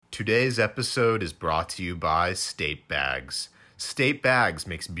Today's episode is brought to you by State Bags. State Bags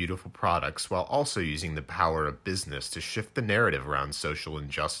makes beautiful products while also using the power of business to shift the narrative around social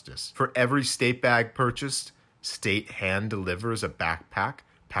injustice. For every State Bag purchased, State hand delivers a backpack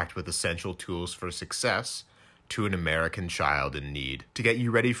packed with essential tools for success to an American child in need. To get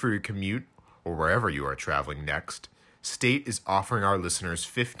you ready for your commute or wherever you are traveling next, State is offering our listeners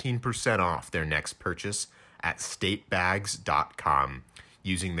 15% off their next purchase at statebags.com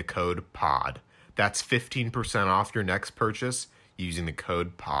using the code POD. That's 15% off your next purchase using the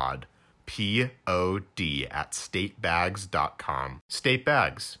code POD. P-O-D at statebags.com. State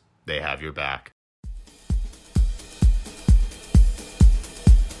Bags, they have your back.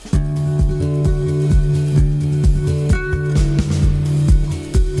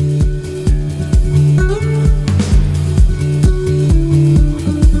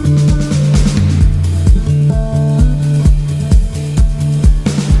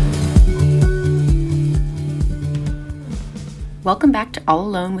 Welcome back to All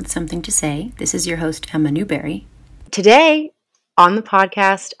Alone with Something to Say. This is your host, Emma Newberry. Today on the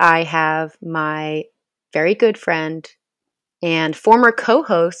podcast, I have my very good friend and former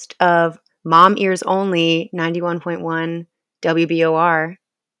co-host of Mom Ears Only 91.1 WBOR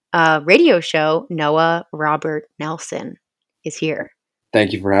radio show, Noah Robert Nelson, is here.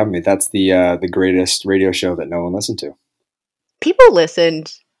 Thank you for having me. That's the greatest radio show that no one listened to. People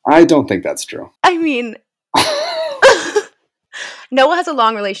listened. I don't think that's true. I mean, Noah has a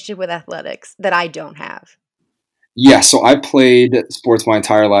long relationship with athletics that I don't have. Yeah, so I played sports my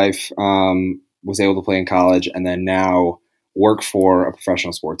entire life, was able to play in college, and then now work for a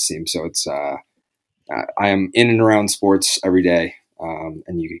professional sports team. So it's I am in and around sports every day,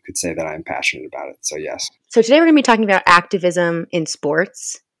 and you could say that I'm passionate about it. So yes. So today we're going to be talking about activism in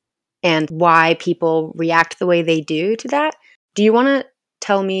sports and why people react the way they do to that. Do you want to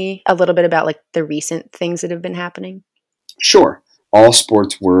tell me a little bit about like the recent things that have been happening? Sure. All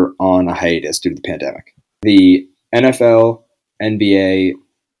sports were on a hiatus due to the pandemic. The NFL, NBA,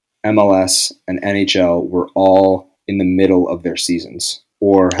 MLS, and NHL were all in the middle of their seasons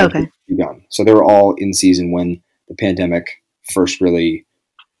or had begun. So they were all in season when the pandemic first really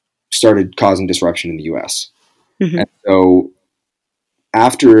started causing disruption in the U.S. Mm-hmm. And so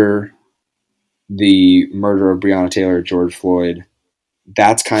after the murder of Breonna Taylor, George Floyd,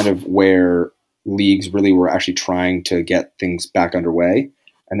 that's kind of where leagues really were actually trying to get things back underway.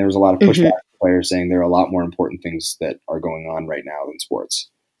 And there was a lot of pushback from players saying there are a lot more important things that are going on right now than sports.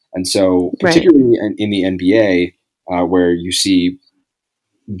 And so particularly in the NBA, where you see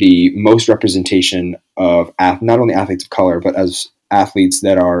the most representation of not only athletes of color, but as athletes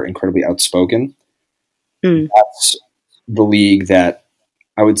that are incredibly outspoken, that's the league that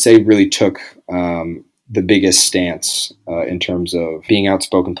I would say really took the biggest stance in terms of being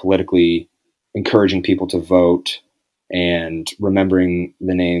outspoken politically, encouraging people to vote, and remembering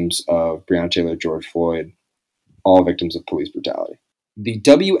the names of Breonna Taylor, George Floyd, all victims of police brutality. The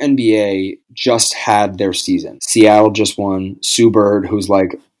WNBA just had their season. Seattle just won. Sue Bird, who's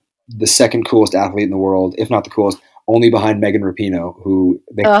like the second coolest athlete in the world, if not the coolest, only behind Megan Rapinoe, who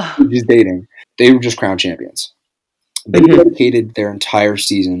she's dating. They were just crowned champions. They dedicated their entire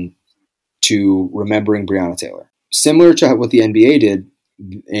season to remembering Breonna Taylor. Similar to what the NBA did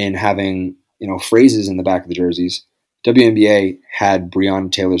in having phrases in the back of the jerseys, WNBA had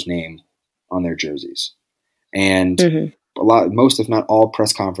Breonna Taylor's name on their jerseys. And most, if not all,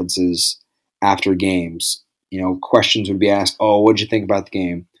 press conferences after games, questions would be asked, oh, what did you think about the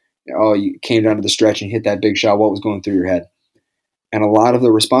game? Oh, you came down to the stretch and hit that big shot. What was going through your head? And a lot of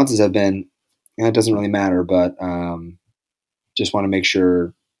the responses have been, it doesn't really matter, but just want to make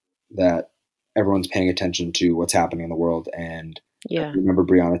sure that everyone's paying attention to what's happening in the world and remember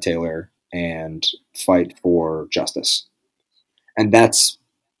Breonna Taylor and fight for justice. And that's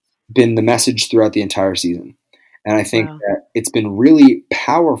been the message throughout the entire season. And I think that it's been really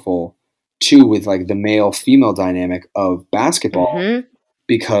powerful too with like the male-female dynamic of basketball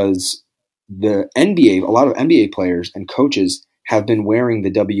because the NBA, a lot of NBA players and coaches have been wearing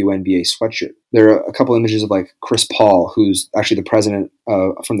the WNBA sweatshirt. There are a couple images of like Chris Paul, who's actually the president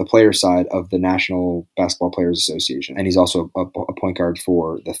from the player side of the National Basketball Players Association. And he's also a point guard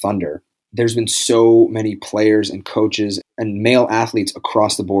for the Thunder. There's been so many players and coaches and male athletes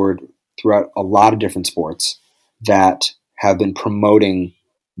across the board throughout a lot of different sports that have been promoting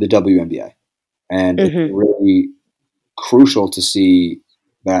the WNBA. And it's really crucial to see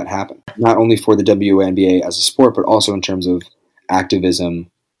that happen, not only for the WNBA as a sport, but also in terms of activism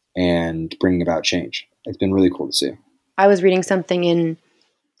and bringing about change. It's been really cool to see. I was reading something in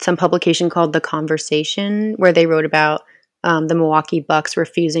some publication called The Conversation where they wrote about the Milwaukee Bucks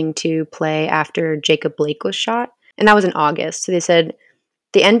refusing to play after Jacob Blake was shot. And that was in August. So they said,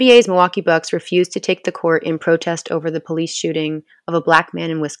 the NBA's Milwaukee Bucks refused to take the court in protest over the police shooting of a black man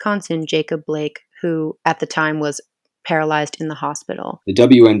in Wisconsin, Jacob Blake, who at the time was paralyzed in the hospital. The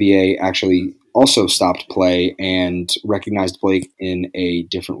WNBA actually also stopped play and recognized Blake in a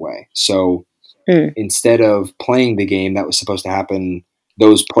different way. So instead of playing the game that was supposed to happen,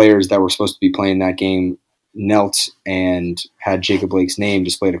 those players that were supposed to be playing that game knelt and had Jacob Blake's name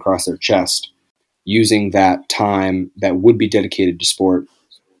displayed across their chest, using that time that would be dedicated to sport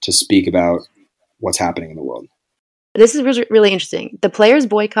to speak about what's happening in the world. This is really interesting. The players'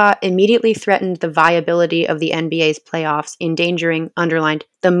 boycott immediately threatened the viability of the NBA's playoffs, endangering, underlined,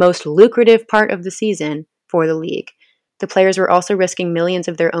 the most lucrative part of the season for the league. The players were also risking millions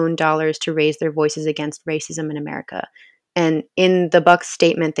of their own dollars to raise their voices against racism in America. And in the Bucks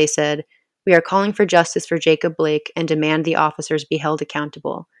statement, they said, "We are calling for justice for Jacob Blake and demand the officers be held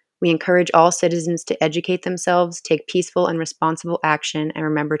accountable. We encourage all citizens to educate themselves, take peaceful and responsible action, and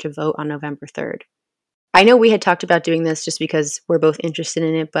remember to vote on November 3rd. I know we had talked about doing this just because we're both interested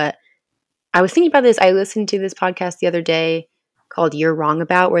in it, but I was thinking about this. I listened to this podcast the other day called You're Wrong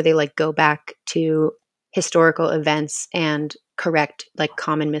About, where they go back to historical events and correct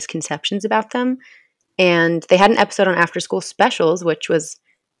common misconceptions about them. And they had an episode on After School Specials, which was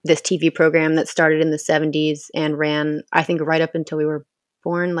this TV program that started in the 70s and ran, I think, right up until we were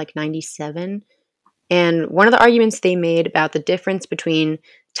born, 97. And one of the arguments they made about the difference between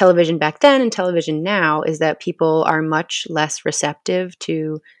television back then and television now is that people are much less receptive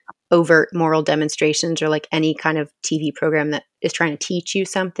to overt moral demonstrations or any kind of TV program that is trying to teach you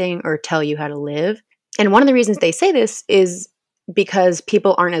something or tell you how to live. And one of the reasons they say this is because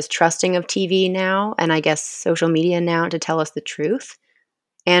people aren't as trusting of TV now, and I guess social media now, to tell us the truth.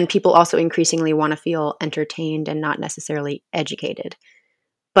 And people also increasingly want to feel entertained and not necessarily educated.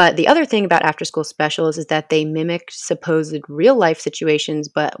 But the other thing about After School Specials is that they mimicked supposed real life situations,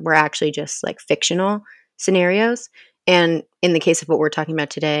 but were actually just fictional scenarios. And in the case of what we're talking about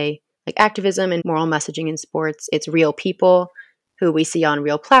today, activism and moral messaging in sports, it's real people who we see on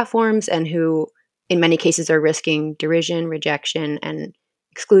real platforms and who in many cases are risking derision, rejection, and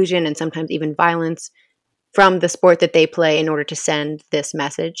exclusion, and sometimes even violence from the sport that they play in order to send this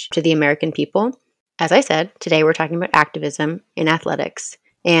message to the American people. As I said, today we're talking about activism in athletics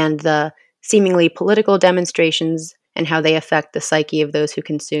and the seemingly political demonstrations and how they affect the psyche of those who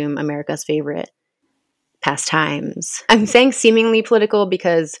consume America's favorite pastimes. I'm saying seemingly political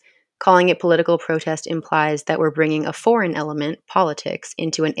because calling it political protest implies that we're bringing a foreign element, politics,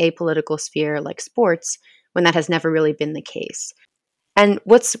 into an apolitical sphere like sports, when that has never really been the case. And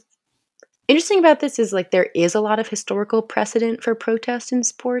what's interesting about this is there is a lot of historical precedent for protest in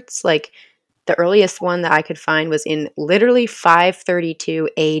sports. The earliest one that I could find was in literally 532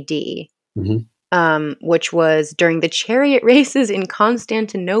 AD, which was during the chariot races in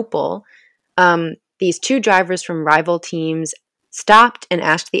Constantinople. These two drivers from rival teams stopped and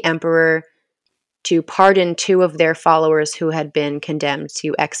asked the emperor to pardon two of their followers who had been condemned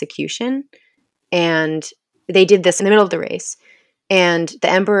to execution. And they did this in the middle of the race. And the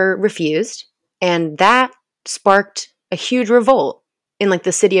emperor refused. And that sparked a huge revolt in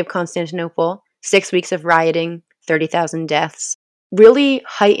the city of Constantinople. 6 weeks of rioting, 30,000 deaths. Really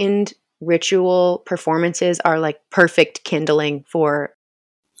heightened ritual performances are perfect kindling for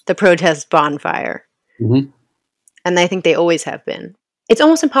the protest bonfire. Mm-hmm. And I think they always have been. It's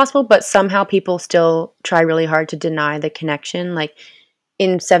almost impossible, but somehow people still try really hard to deny the connection.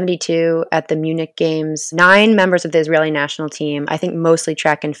 In 72 at the Munich Games, 9 members of the Israeli national team, I think mostly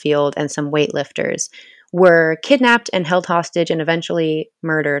track and field and some weightlifters, were kidnapped and held hostage and eventually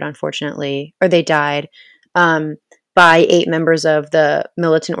murdered, unfortunately, or they died, by 8 members of the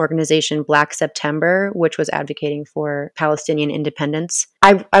militant organization Black September, which was advocating for Palestinian independence.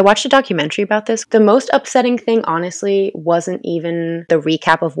 I watched a documentary about this. The most upsetting thing, honestly, wasn't even the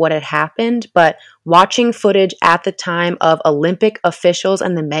recap of what had happened, but watching footage at the time of Olympic officials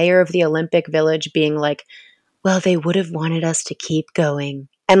and the mayor of the Olympic Village being well, they would have wanted us to keep going.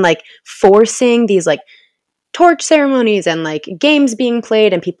 And forcing these torch ceremonies and games being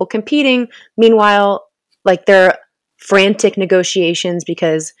played and people competing. Meanwhile, there are frantic negotiations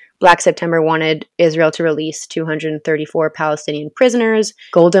because Black September wanted Israel to release 234 Palestinian prisoners.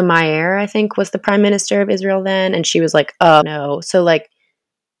 Golda Meir, I think, was the prime minister of Israel then. And she was oh, no. So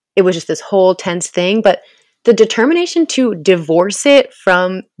it was just this whole tense thing. But the determination to divorce it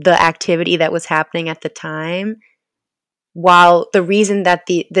from the activity that was happening at the time, while the reason that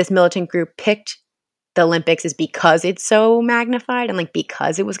this militant group picked the Olympics is because it's so magnified and like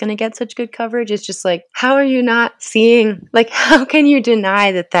because it was going to get such good coverage. It's just like, how are you not seeing, like, how can you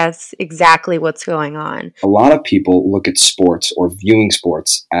deny that that's exactly what's going on? A lot of people look at sports or viewing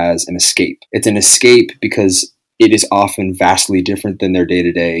sports as an escape. It's an escape because it is often vastly different than their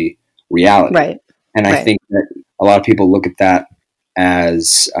day-to-day reality. Right. And I think that a lot of people look at that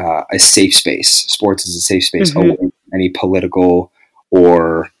as a safe space. Sports is a safe space away from any political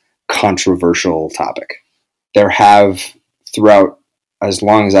or controversial topic. There have, throughout as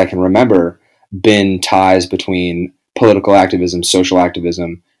long as I can remember, been ties between political activism, social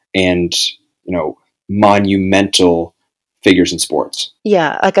activism, and, you know, monumental figures in sports.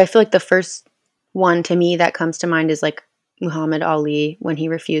 Yeah, like I feel like the first one to me that comes to mind is like Muhammad Ali when he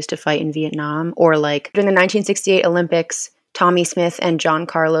refused to fight in Vietnam, or like during the 1968 Olympics, Tommy Smith and John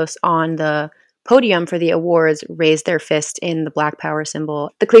Carlos on the podium for the awards raised their fist in the Black Power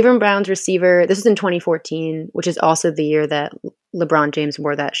symbol. The Cleveland Browns receiver, this was in 2014, which is also the year that LeBron James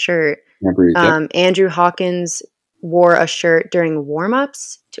wore that shirt. Andrew Hawkins wore a shirt during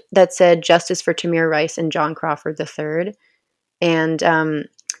warm-ups that said "Justice for Tamir Rice and John Crawford III." And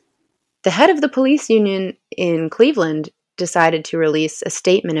the head of the police union in Cleveland decided to release a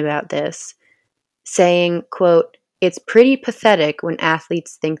statement about this, saying, quote, "It's pretty pathetic when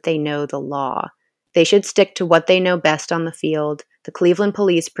athletes think they know the law. They should stick to what they know best on the field. The Cleveland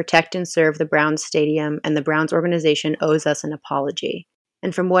police protect and serve the Browns stadium, and the Browns organization owes us an apology."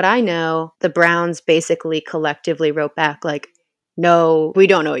 And from what I know, the Browns basically collectively wrote back like, "No, we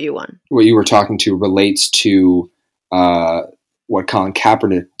don't owe you one." What you were talking to relates to what Colin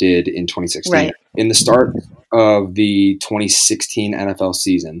Kaepernick did in 2016. Right. In the start of the 2016 NFL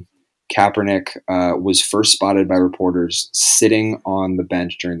season, Kaepernick was first spotted by reporters sitting on the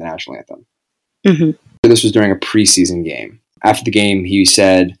bench during the national anthem. This was during a preseason game. After the game, he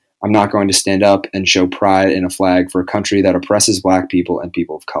said, "I'm not going to stand up and show pride in a flag for a country that oppresses Black people and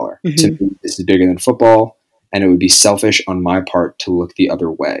people of color. To me, this is bigger than football, and it would be selfish on my part to look the other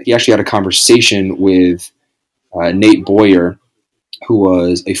way." He actually had a conversation with Nate Boyer, who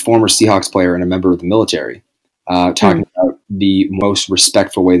was a former Seahawks player and a member of the military, talking about the most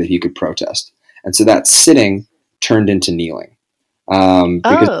respectful way that he could protest. And so that sitting turned into kneeling.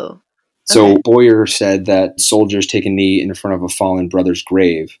 So Boyer said that soldiers take a knee in front of a fallen brother's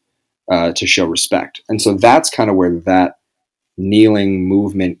grave to show respect. And so that's kind of where that kneeling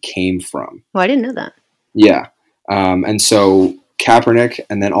movement came from. Well, I didn't know that. Yeah. And so Kaepernick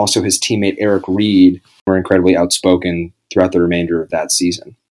and then also his teammate Eric Reed were incredibly outspoken throughout the remainder of that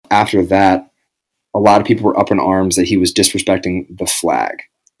season. After that, a lot of people were up in arms that he was disrespecting the flag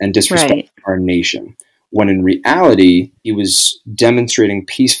and disrespecting our nation, when in reality, he was demonstrating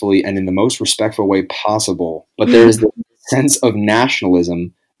peacefully and in the most respectful way possible. But there is the sense of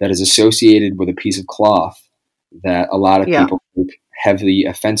nationalism that is associated with a piece of cloth that a lot of people take heavy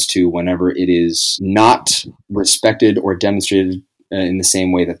offense to whenever it is not respected or demonstrated in the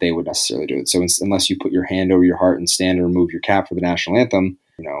same way that they would necessarily do it. So unless you put your hand over your heart and stand and remove your cap for the national anthem,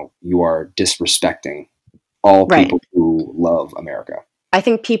 you know, you are disrespecting all people who love America. I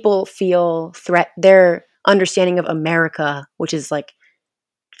think people feel their understanding of America, which is like,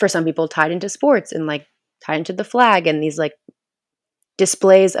 for some people tied into sports and like tied into the flag and these like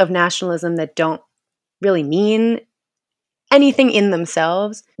displays of nationalism that don't really mean anything in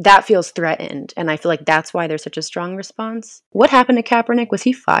themselves, that feels threatened. And I feel like that's why there's such a strong response. What happened to Kaepernick? Was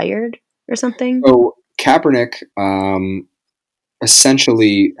he fired or something? So Kaepernick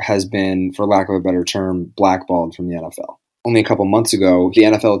essentially has been, for lack of a better term, blackballed from the NFL. Only a couple months ago, the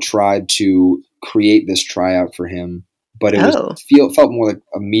NFL tried to create this tryout for him, but it felt more like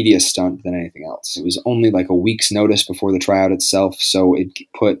a media stunt than anything else. It was only like a week's notice before the tryout itself, so it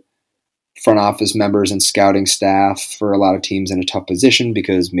put front office members and scouting staff for a lot of teams in a tough position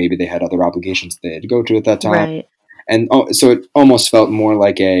because maybe they had other obligations they had to go to at that time. Right. And so it almost felt more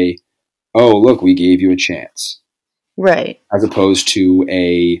like oh, look, we gave you a chance. Right. As opposed to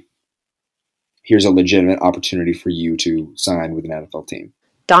here's a legitimate opportunity for you to sign with an NFL team.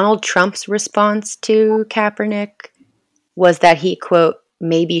 Donald Trump's response to Kaepernick was that he, quote,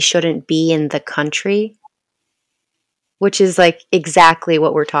 maybe shouldn't be in the country, which is like exactly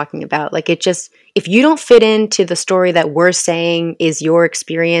what we're talking about. Like, it just, if you don't fit into the story that we're saying is your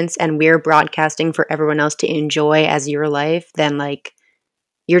experience and we're broadcasting for everyone else to enjoy as your life, then like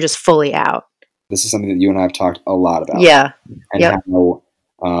you're just fully out. This is something that you and I have talked a lot about. Yeah. And how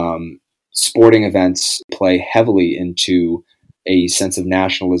sporting events play heavily into a sense of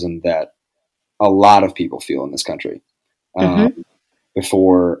nationalism that a lot of people feel in this country.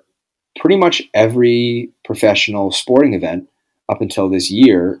 Before pretty much every professional sporting event up until this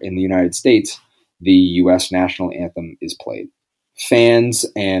year in the United States, the U.S. national anthem is played. Fans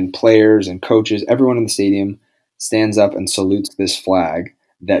and players and coaches, everyone in the stadium stands up and salutes this flag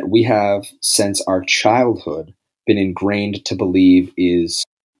that we have since our childhood been ingrained to believe is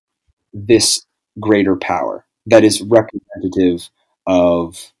this greater power that is representative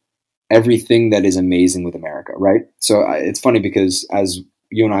of everything that is amazing with America, right? So it's funny because as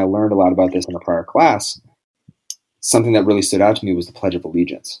you and I learned a lot about this in a prior class, something that really stood out to me was the Pledge of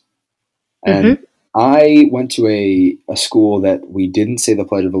Allegiance. And I went to a school that we didn't say the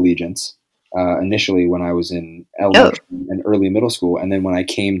Pledge of Allegiance initially when I was in elementary and early middle school. And then when I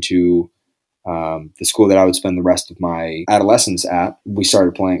came to the school that I would spend the rest of my adolescence at, we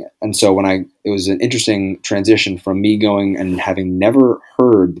started playing it. And so it was an interesting transition from me going and having never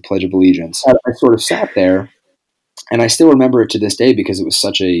heard the Pledge of Allegiance. I sort of sat there, and I still remember it to this day because it was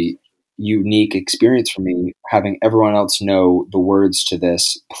such a unique experience for me, having everyone else know the words to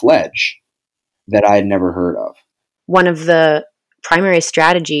this pledge that I had never heard of. One of the primary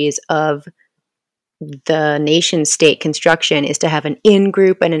strategies of the nation state construction is to have an in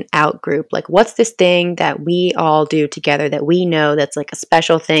group and an out group. Like, what's this thing that we all do together that we know that's like a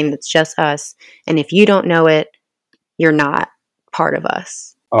special thing that's just us? And if you don't know it, you're not part of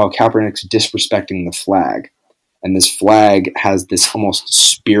us. Oh, Kaepernick's disrespecting the flag. And this flag has this almost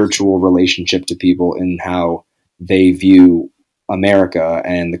spiritual relationship to people in how they view America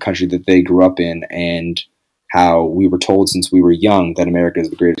and the country that they grew up in, and how we were told since we were young that America is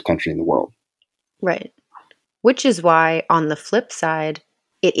the greatest country in the world. Right. Which is why, on the flip side,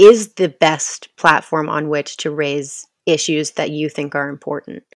 it is the best platform on which to raise issues that you think are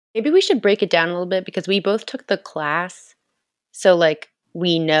important. Maybe we should break it down a little bit because we both took the class. So, like,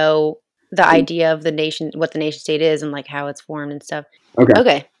 we know the idea of the nation, what the nation state is and, like, how it's formed and stuff.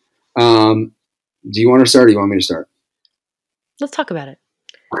 Okay. Do you want to start or do you want me to start? Let's talk about it.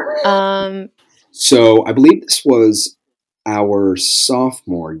 So, I believe this was our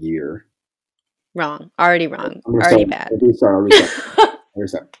sophomore year. Wrong. Already wrong. Already bad. I'll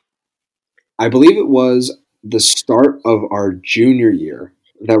restart. I believe it was the start of our junior year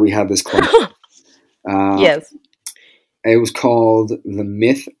that we had this class. Yes. It was called The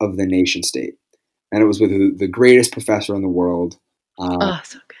Myth of the Nation State. And it was with the greatest professor in the world.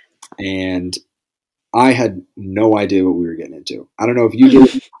 So good. And I had no idea what we were getting into. I don't know if you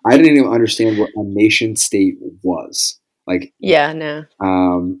did. I didn't even understand what a nation state was. Like, yeah, no.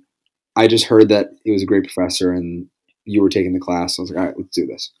 I just heard that it was a great professor and you were taking the class. So I was like, all right, let's do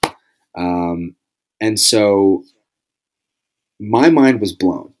this. And so my mind was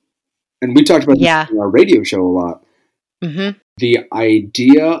blown. And we talked about this in our radio show a lot. Mm-hmm. The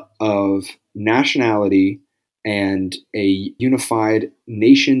idea of nationality and a unified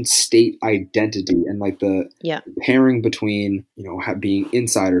nation state identity, and like the pairing between, being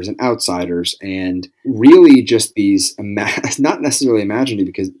insiders and outsiders, and really just these not necessarily imaginary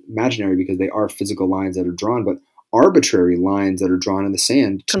because they are physical lines that are drawn, but arbitrary lines that are drawn in the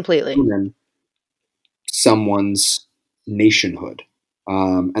sand completely to determine someone's nationhood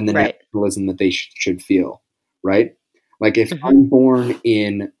and the nationalism that they should feel, right? Like if I'm born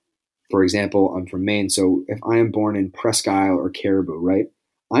in, for example, I'm from Maine, so if I am born in Presque Isle or Caribou, right,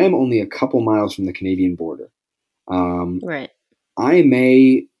 I am only a couple miles from the Canadian border. Right. I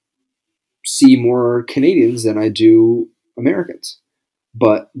may see more Canadians than I do Americans.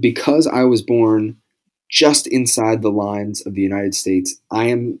 But because I was born just inside the lines of the United States, I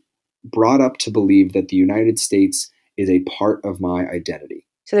am brought up to believe that the United States is a part of my identity.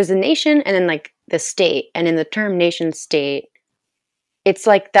 So there's a nation and then like the state. And in the term nation state, it's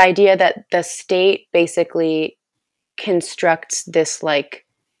like the idea that the state basically constructs this like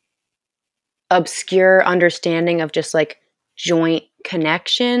obscure understanding of just like joint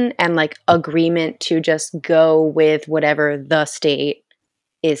connection and like agreement to just go with whatever the state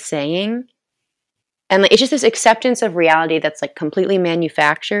is saying. And like it's just this acceptance of reality that's like completely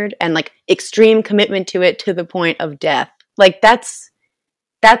manufactured and like extreme commitment to it to the point of death. Like that's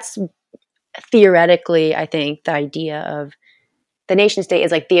theoretically, I think, the idea of the nation state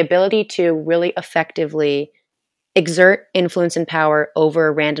is like the ability to really effectively exert influence and power over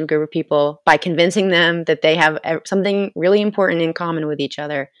a random group of people by convincing them that they have something really important in common with each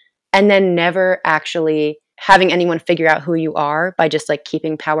other, and then never actually having anyone figure out who you are by just like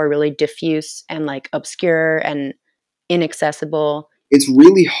keeping power really diffuse and like obscure and inaccessible. It's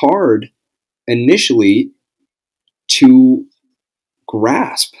really hard initially to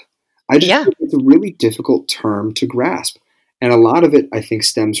grasp. I just think it's a really difficult term to grasp. And a lot of it, I think,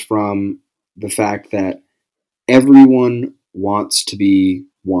 stems from the fact that everyone wants to be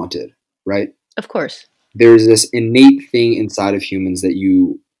wanted, right? Of course. There's this innate thing inside of humans that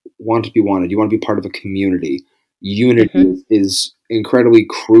you want to be wanted. You want to be part of a community. Unity Mhm. is incredibly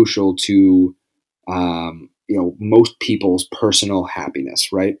crucial to most people's personal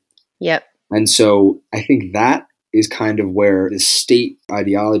happiness, right? Yep. And so I think that is kind of where the state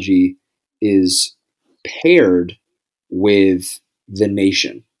ideology is paired with the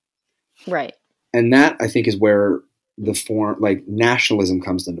nation. Right. And that, I think, is where the form, like nationalism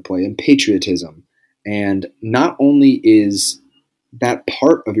comes into play and patriotism. And not only is that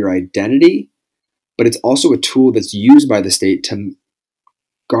part of your identity, but it's also a tool that's used by the state to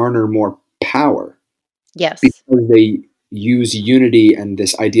garner more power Yes. because they use unity and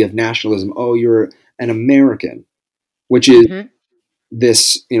this idea of nationalism. Oh, you're an American, which is Mhm.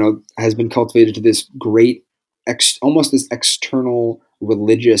 this, has been cultivated to this great, almost this external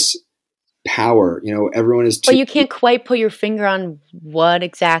religious power. Everyone is But you can't quite put your finger on what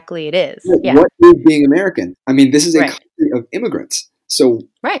exactly it is. Yeah. What is being American? I mean, this is a Right. country of immigrants. So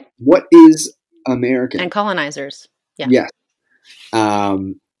Right. what is American? And colonizers. Yeah. Yes.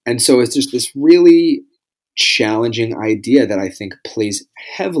 And so it's just this really challenging idea that I think plays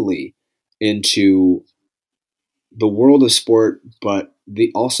heavily into the world of sport, but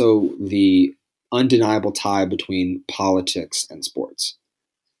also the undeniable tie between politics and sports.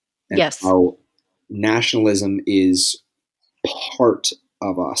 And Yes. how nationalism is part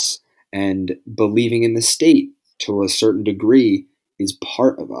of us, and believing in the state to a certain degree is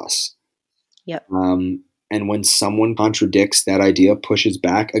part of us. Yep. And when someone contradicts that idea, pushes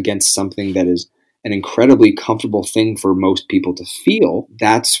back against something that is an incredibly comfortable thing for most people to feel,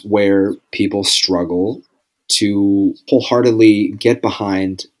 that's where people struggle to wholeheartedly get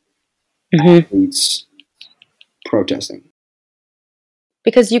behind athletes protesting.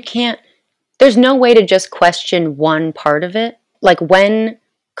 Because there's no way to just question one part of it. Like when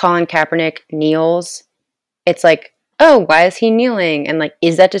Colin Kaepernick kneels, it's like, oh, why is he kneeling? And like,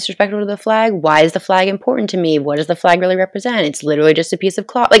 is that disrespectful to the flag? Why is the flag important to me? What does the flag really represent? It's literally just a piece of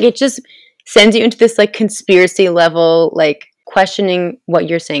cloth. Like, it just sends you into this like conspiracy level, like questioning what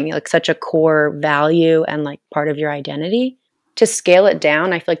you're saying, like such a core value and like part of your identity. To scale it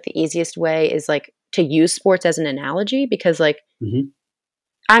down, I feel like the easiest way is like to use sports as an analogy, because like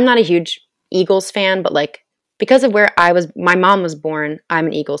I'm not a huge Eagles fan, but like because of where my mom was born, I'm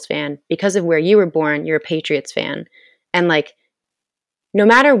an Eagles fan. Because of where you were born, you're a Patriots fan. And like, no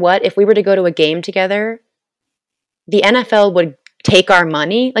matter what, if we were to go to a game together, the NFL would take our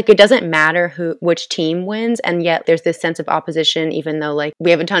money. Like, it doesn't matter which team wins. And yet there's this sense of opposition, even though like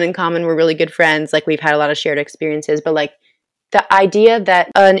we have a ton in common. We're really good friends. Like, we've had a lot of shared experiences, but like the idea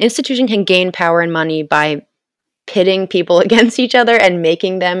that an institution can gain power and money by pitting people against each other and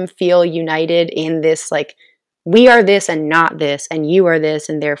making them feel united in this, like, we are this and not this, and you are this,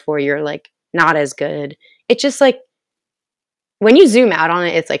 and therefore you're like not as good. It's just like, when you zoom out on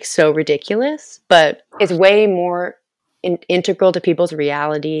it, it's like so ridiculous, but it's way more integral to people's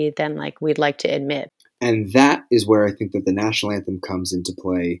reality than like we'd like to admit. And that is where I think that the national anthem comes into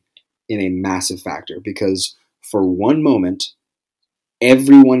play in a massive factor, because for one moment,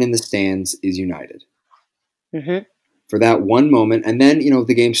 everyone in the stands is united. Mm-hmm. For that one moment, and then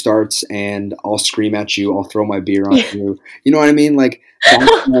the game starts and I'll scream at you, I'll throw my beer on you, you know what I mean? Like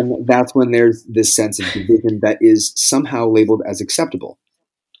that's when there's this sense of division that is somehow labeled as acceptable,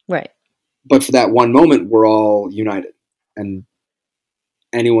 right? But for that one moment, we're all united, and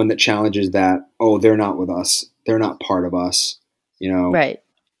anyone that challenges that, oh, they're not with us, they're not part of us, right?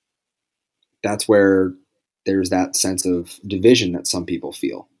 That's where there's that sense of division that some people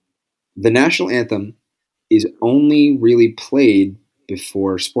feel. The national anthem is only really played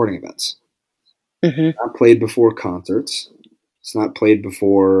before sporting events. Mm-hmm. It's not played before concerts. It's not played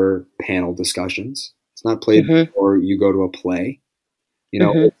before panel discussions. It's not played before you go to a play.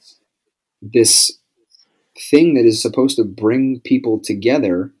 It's this thing that is supposed to bring people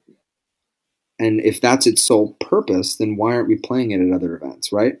together. And if that's its sole purpose, then why aren't we playing it at other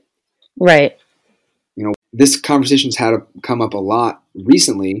events, right? Right. This conversation's had to come up a lot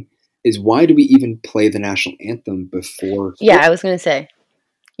recently, is why do we even play the national anthem before? Yeah, I was going to say,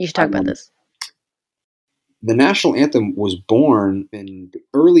 you should talk about this. The national anthem was born in the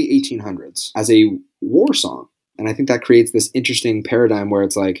early 1800s as a war song. And I think that creates this interesting paradigm where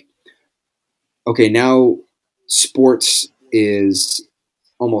it's like, okay, now sports is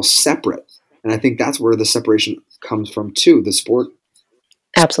almost separate. And I think that's where the separation comes from too. The sport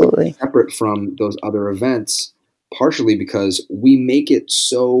absolutely separate from those other events, partially because we make it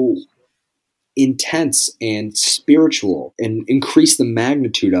so intense and spiritual and increase the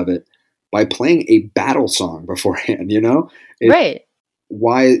magnitude of it by playing a battle song beforehand, right.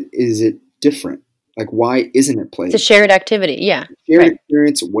 Why is it different? Like, why isn't it played? It's a shared activity. Yeah. Shared Right.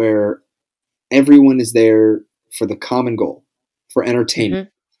 experience where everyone is there for the common goal, for entertainment.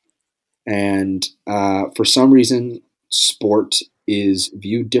 And for some reason, sport is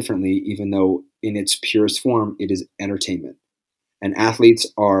viewed differently, even though in its purest form, it is entertainment. And athletes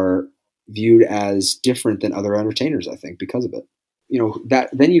are viewed as different than other entertainers, I think, because of it. That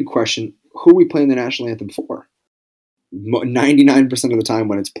then you question, who are we playing the national anthem for? 99% of the time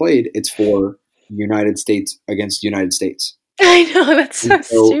when it's played, it's for United States against United States. I know, that's so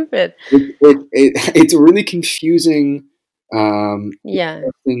stupid. It's a really confusing, Yeah.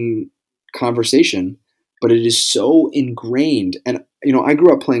 interesting conversation, but it is so ingrained. And I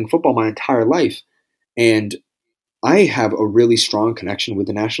grew up playing football my entire life, and I have a really strong connection with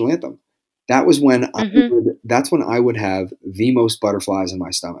the national anthem. That was when that's when I would have the most butterflies in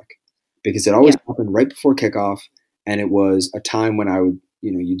my stomach, because it always happened right before kickoff, and it was a time when I would,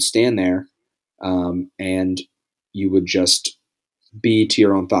 you'd stand there, and you would just be to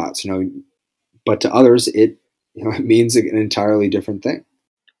your own thoughts, but to others, it means an entirely different thing.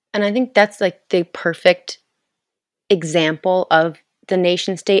 And I think that's like the perfect example of the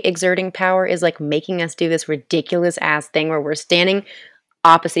nation state exerting power, is like making us do this ridiculous ass thing where we're standing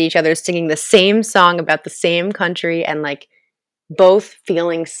opposite each other, singing the same song about the same country, and like both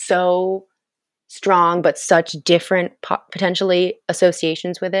feeling so strong, but such different potentially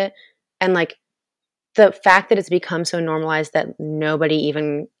associations with it. And like the fact that it's become so normalized that nobody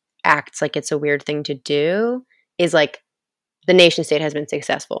even acts like it's a weird thing to do is like the nation state has been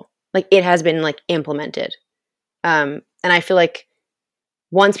successful. Like it has been like implemented. And I feel like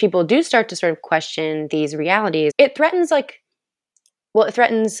once people do start to sort of question these realities, it threatens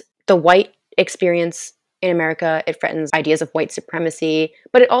the white experience in America. It threatens ideas of white supremacy,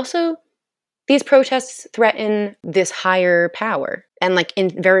 but it also, these protests threaten this higher power, and like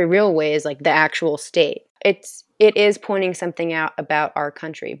in very real ways, like the actual state. It is pointing something out about our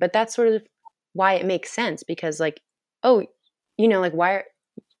country, but that's sort of why it makes sense, because like, oh, like why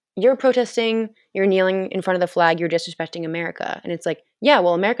you're protesting, you're kneeling in front of the flag, you're disrespecting America. And it's like, yeah,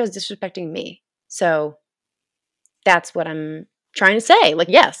 well, America's disrespecting me. So that's what I'm trying to say. Like,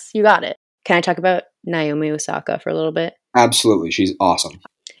 yes, you got it. Can I talk about Naomi Osaka for a little bit? Absolutely. She's awesome.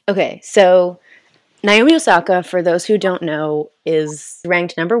 Okay, so Naomi Osaka, for those who don't know, is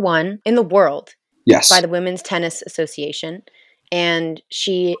ranked number 1 in the world by the Women's Tennis Association. And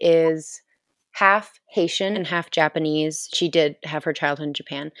she is half Haitian and half Japanese. She did have her childhood in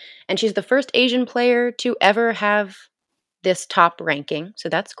Japan. And she's the first Asian player to ever have this top ranking. So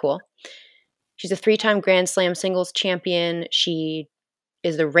that's cool. She's a 3-time Grand Slam singles champion. She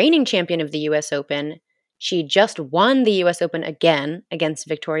is the reigning champion of the US Open. She just won the US Open again against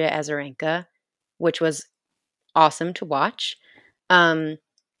Victoria Azarenka, which was awesome to watch.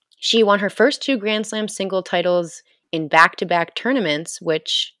 She won her first 2 Grand Slam single titles in back-to-back tournaments,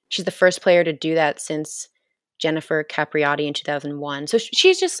 which she's the first player to do that since Jennifer Capriati in 2001. So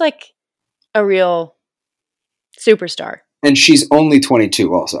she's just like a real superstar. And she's only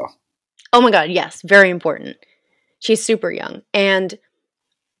 22 also. Oh my God, yes. Very important. She's super young. And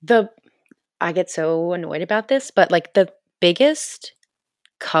I get so annoyed about this, but like the biggest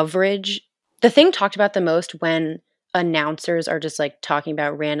coverage, the thing talked about the most when announcers are just like talking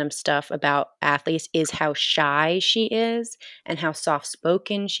about random stuff about athletes is how shy she is and how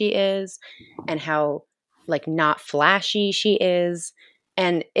soft-spoken she is and how like not flashy she is.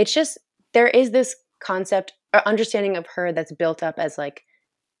 And it's just, there is this concept or understanding of her that's built up as like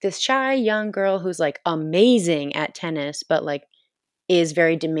this shy young girl who's like amazing at tennis, but like is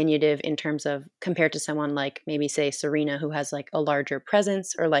very diminutive in terms of compared to someone like maybe say Serena, who has like a larger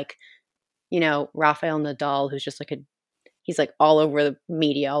presence, or like, Rafael Nadal, who's just like he's like all over the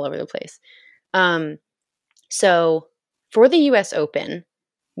media, all over the place. So for the US Open,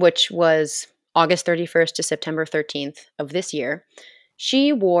 which was August 31st to September 13th of this year,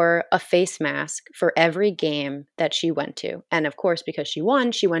 she wore a face mask for every game that she went to. And of course, because she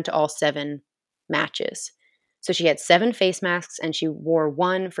won to all 7 matches. So she had 7 face masks and she wore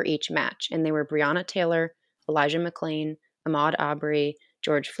 1 for each match. And they were Breonna Taylor, Elijah McClain, Ahmaud Arbery,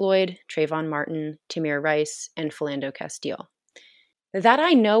 George Floyd, Trayvon Martin, Tamir Rice, and Philando Castile. That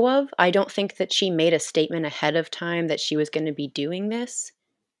I know of, I don't think that she made a statement ahead of time that she was going to be doing this.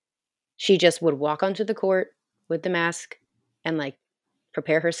 She just would walk onto the court with the mask and like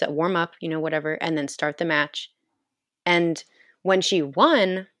prepare herself, warm up, whatever, and then start the match. And when she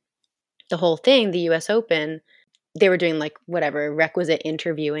won the whole thing, the US Open, they were doing like whatever, requisite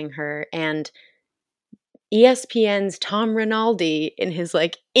interviewing her, and ESPN's Tom Rinaldi, in his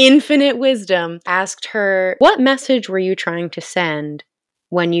like infinite wisdom, asked her, "What message were you trying to send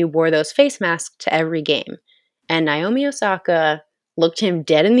when you wore those face masks to every game. And Naomi Osaka looked him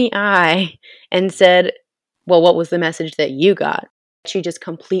dead in the eye and said, well, what was the message that you got? She just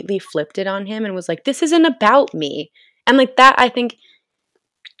completely flipped it on him and was like, this isn't about me. And like that, I think,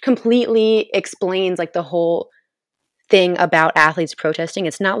 completely explains like the whole thing about athletes protesting.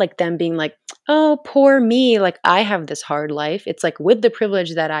 It's not like them being like, oh, poor me, like I have this hard life. It's like, with the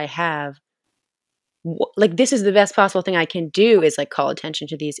privilege that I have, like this is the best possible thing I can do is like call attention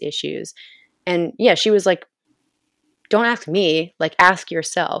to these issues. And yeah, she was like, don't ask me, like ask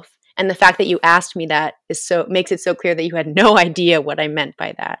yourself. And the fact that you asked me that makes it so clear that you had no idea what I meant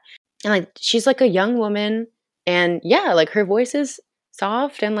by that. And like she's like a young woman, and yeah, like her voice is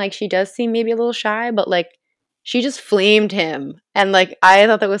soft, and like she does seem maybe a little shy, but like she just flamed him. And like I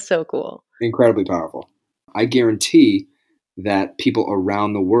thought that was so cool. Incredibly powerful. I guarantee that people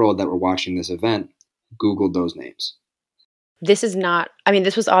around the world that were watching this event Googled those names. This is not, I mean,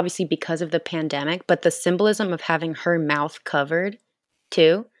 this was obviously because of the pandemic, but the symbolism of having her mouth covered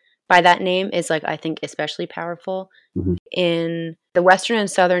too by that name is like, I think, especially powerful. Mm-hmm. In the Western and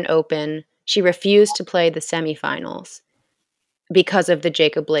Southern Open, she refused to play the semifinals because of the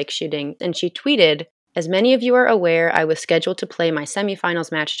Jacob Blake shooting. And she tweeted, as many of you are aware, I was scheduled to play my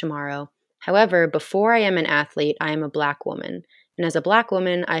semifinals match tomorrow. However, before I am an athlete, I am a Black woman. And as a Black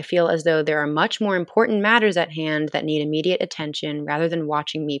woman, I feel as though there are much more important matters at hand that need immediate attention rather than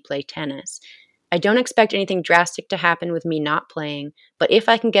watching me play tennis. I don't expect anything drastic to happen with me not playing, but if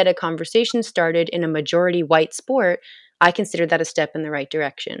I can get a conversation started in a majority white sport, I consider that a step in the right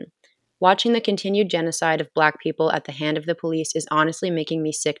direction. Watching the continued genocide of Black people at the hand of the police is honestly making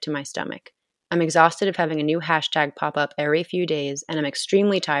me sick to my stomach. I'm exhausted of having a new hashtag pop up every few days, and I'm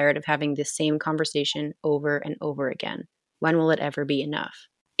extremely tired of having this same conversation over and over again. When will it ever be enough?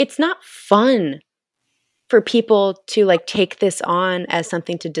 It's not fun for people to like take this on as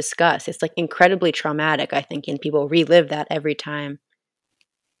something to discuss. It's like incredibly traumatic, I think, and people relive that every time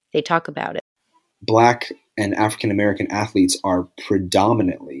they talk about it. Black and African American athletes are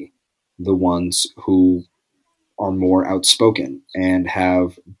predominantly the ones who are more outspoken and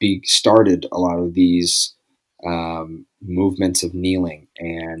have started a lot of these movements of kneeling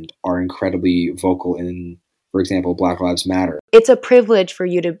and are incredibly vocal in, for example, Black Lives Matter. It's a privilege for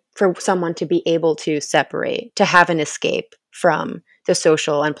someone to be able to separate, to have an escape from the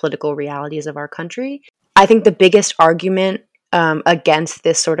social and political realities of our country. I think the biggest argument against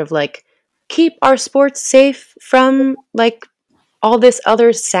this sort of like keep our sports safe from like all this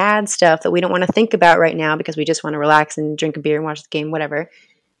other sad stuff that we don't want to think about right now because we just want to relax and drink a beer and watch the game, whatever.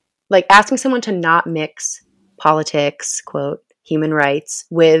 Like asking someone to not mix politics, quote, human rights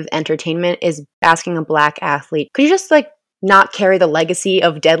with entertainment is asking a Black athlete, could you just like not carry the legacy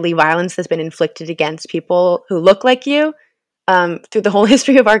of deadly violence that's been inflicted against people who look like you through the whole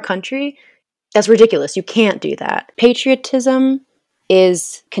history of our country? That's ridiculous. You can't do that. Patriotism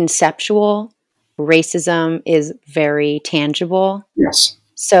is conceptual. Racism is very tangible. Yes.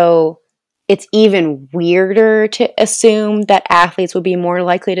 So it's even weirder to assume that athletes would be more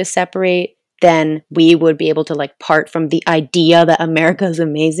likely to separate than we would be able to like part from the idea that America is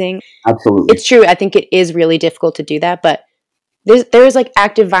amazing. Absolutely. It's true. I think it is really difficult to do that, but there is like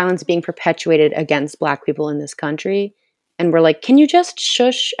active violence being perpetuated against Black people in this country. And we're like, can you just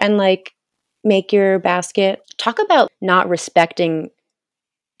shush and like make your basket? Talk about not respecting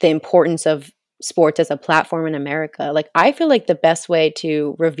the importance of sports as a platform in America. Like, I feel like the best way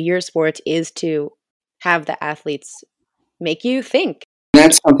to revere sports is to have the athletes make you think.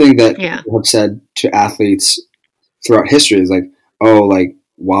 That's something that people have said to athletes throughout history is like, oh, like,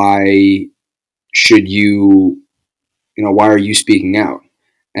 why should you, why are you speaking out?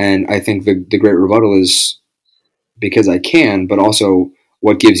 And I think the great rebuttal is because I can, but also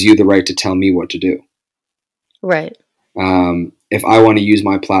what gives you the right to tell me what to do? Right. If I want to use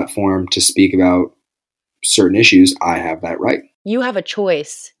my platform to speak about certain issues, I have that right. You have a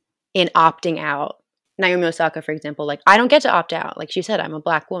choice in opting out. Naomi Osaka, for example, like, I don't get to opt out. Like she said, I'm a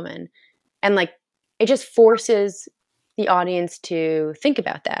Black woman. And like, it just forces the audience to think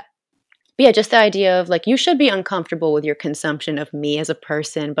about that. But yeah, just the idea of like, you should be uncomfortable with your consumption of me as a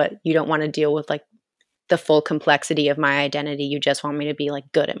person, but you don't want to deal with like the full complexity of my identity. You just want me to be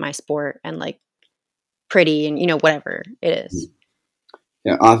like good at my sport and like pretty and, whatever it is.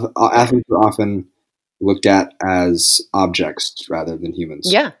 Yeah, athletes are often looked at as objects rather than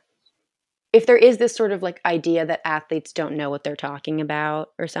humans. Yeah. If there is this sort of like idea that athletes don't know what they're talking about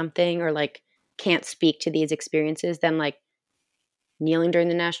or something, or like can't speak to these experiences, then like kneeling during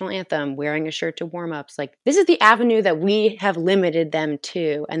the national anthem, wearing a shirt to warm-ups, like this is the avenue that we have limited them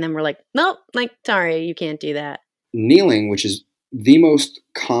to. And then we're like, nope, like, sorry, you can't do that. Kneeling, which is the most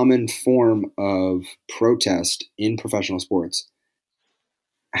common form of protest in professional sports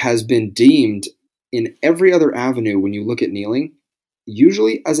has been deemed in every other avenue, when you look at kneeling,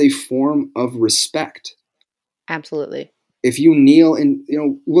 usually as a form of respect. Absolutely. If you kneel and,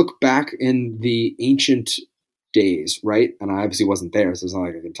 look back in the ancient days, right? And I obviously wasn't there, so it's not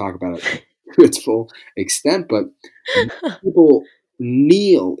like I can talk about it to its full extent, but people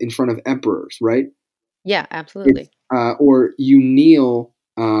kneel in front of emperors, right? Yeah, absolutely. Or you kneel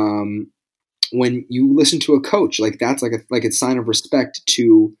when you listen to a coach, like that's like a sign of respect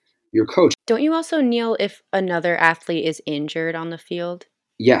to your coach. Don't you also kneel if another athlete is injured on the field?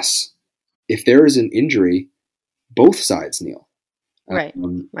 Yes. If there is an injury, both sides kneel. Right.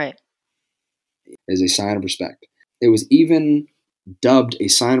 Right. As a sign of respect. It was even dubbed a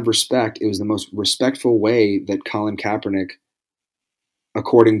sign of respect. It was the most respectful way that Colin Kaepernick,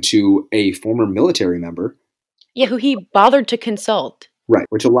 according to a former military member. Yeah, who he bothered to consult. Right,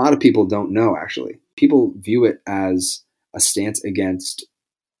 which a lot of people don't know, actually. People view it as a stance against,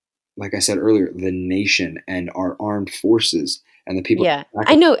 like I said earlier, the nation and our armed forces and the people. Yeah,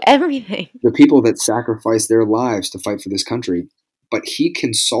 I know everything. The people that sacrifice their lives to fight for this country. But he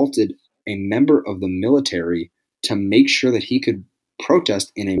consulted a member of the military to make sure that he could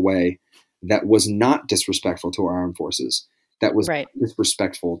protest in a way that was not disrespectful to our armed forces, that was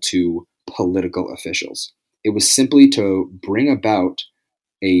disrespectful to political officials. It was simply to bring about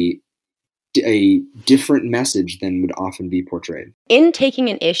a different message than would often be portrayed. In taking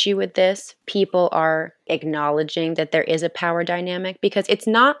an issue with this, people are acknowledging that there is a power dynamic, because it's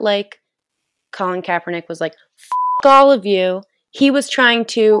not like Colin Kaepernick was like, "F all of you." He was trying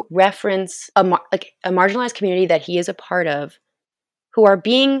to reference a marginalized community that he is a part of, who are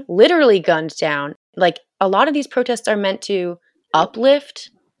being literally gunned down. Like, a lot of these protests are meant to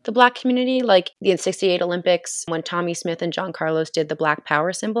uplift the Black community, like the 68 Olympics when Tommy Smith and John Carlos did the Black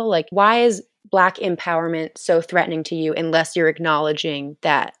Power symbol. Like, why is Black empowerment so threatening to you unless you're acknowledging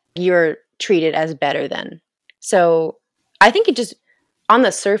that you're treated as better than? So I think it just, on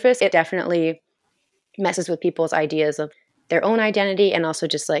the surface, it definitely messes with people's ideas of their own identity, and also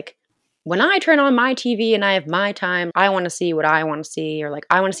just like, when I turn on my TV and I have my time, I want to see what I want to see, or like,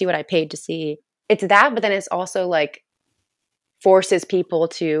 I want to see what I paid to see. It's that, but then it's also like forces people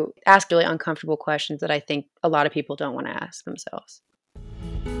to ask really uncomfortable questions that I think a lot of people don't want to ask themselves.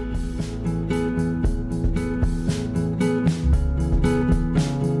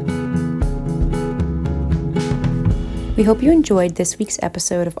 We hope you enjoyed this week's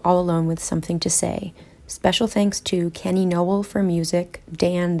episode of All Alone with Something to Say. Special thanks to Kenny Noel for music,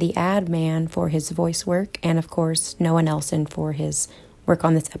 Dan the Ad Man for his voice work, and of course Noah Nelson for his work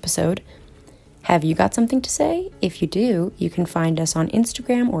on this episode. Have you got something to say? If you do, you can find us on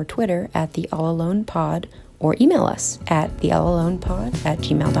Instagram or Twitter at The All Alone Pod, or email us at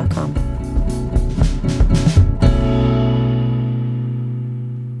theallalonepod@gmail.com.